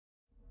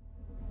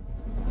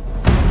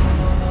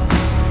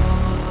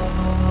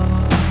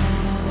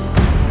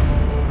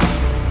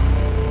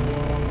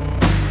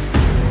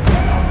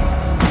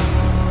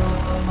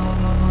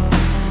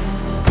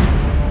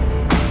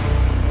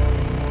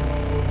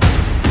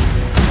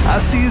I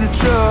see the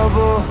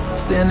trouble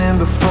standing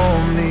before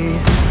me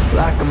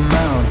like a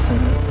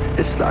mountain,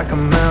 it's like a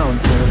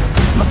mountain.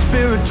 My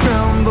spirit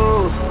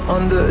trembles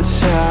under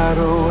its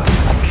shadow,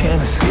 I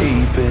can't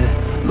escape it,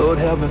 Lord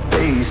help me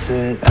face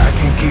it. I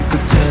can't keep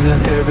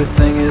pretending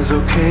everything is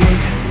okay,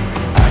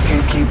 I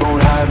can't keep on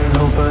hiding,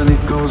 hoping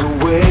it goes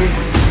away.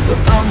 So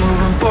I'm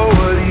moving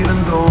forward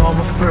even though I'm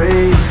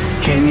afraid.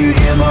 Can you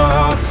hear my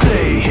heart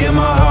say, hear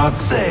my heart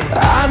say,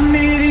 I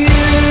need you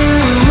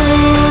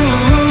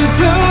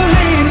to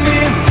lead me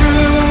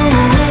through.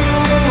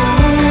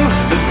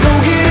 There's no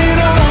getting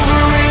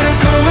over it or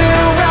going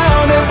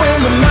around it when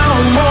the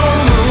mountain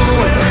won't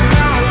move.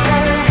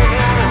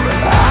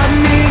 I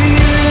need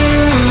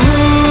you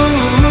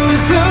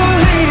to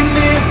lead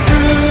me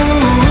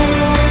through.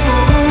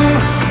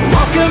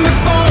 Walking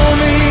before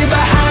me,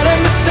 behind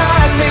and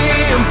beside me,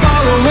 I'm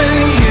following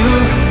you.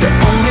 The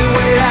only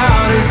way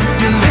out is if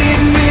you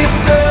lead me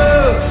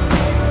through.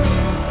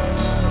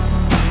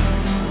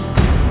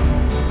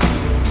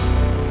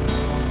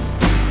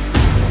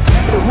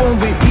 It won't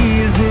be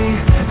easy,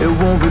 it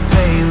won't be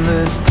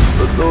painless,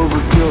 but Lord,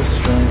 with your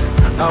strength,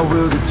 I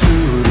will get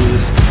through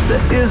this.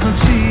 There isn't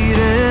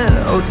cheating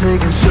or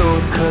taking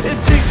shortcuts.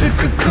 It takes a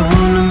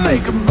cocoon to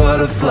make a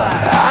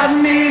butterfly. I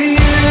need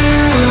you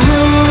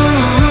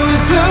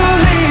to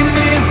lead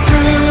me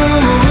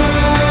through.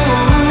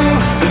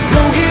 There's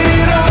no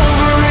getting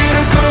over it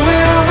or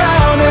going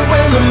around it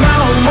when the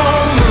mountain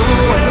won't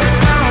move.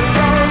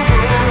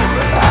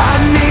 I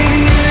need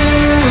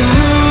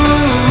you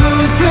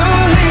to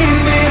lead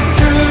me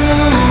through.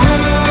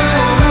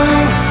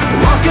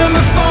 Walking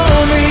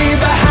before me,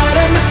 behind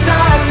and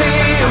beside me,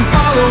 I'm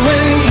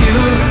following you.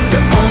 The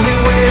only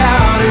way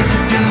out is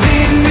if you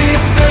lead me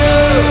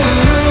through.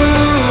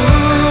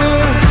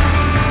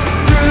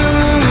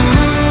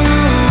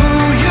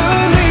 You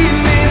lead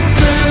me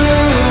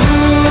through.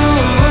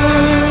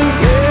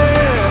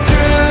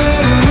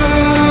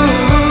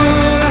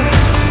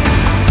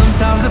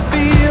 Sometimes it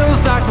feels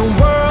like the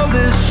world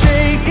is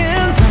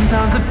shaking,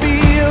 sometimes it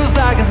feels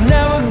like it's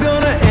never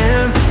gonna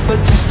end. But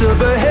just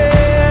up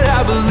ahead,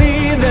 I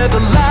believe that the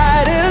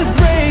light is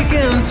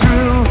breaking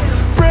through,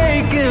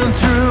 breaking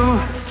through.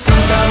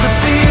 Sometimes it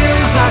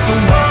feels like the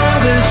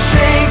world is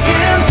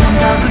shaking,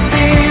 sometimes it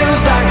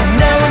feels like it's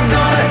never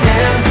gonna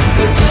end.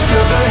 But just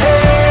up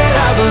ahead,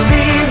 I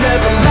believe that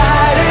the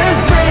light is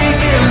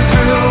breaking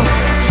through.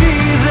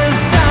 Jesus,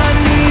 I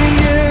need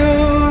you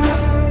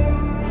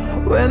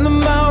when the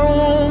mountain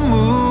won't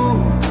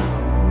move.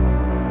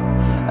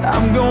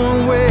 I'm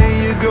going where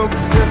you go,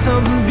 'cause there's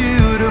something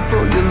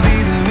beautiful you're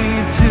leading me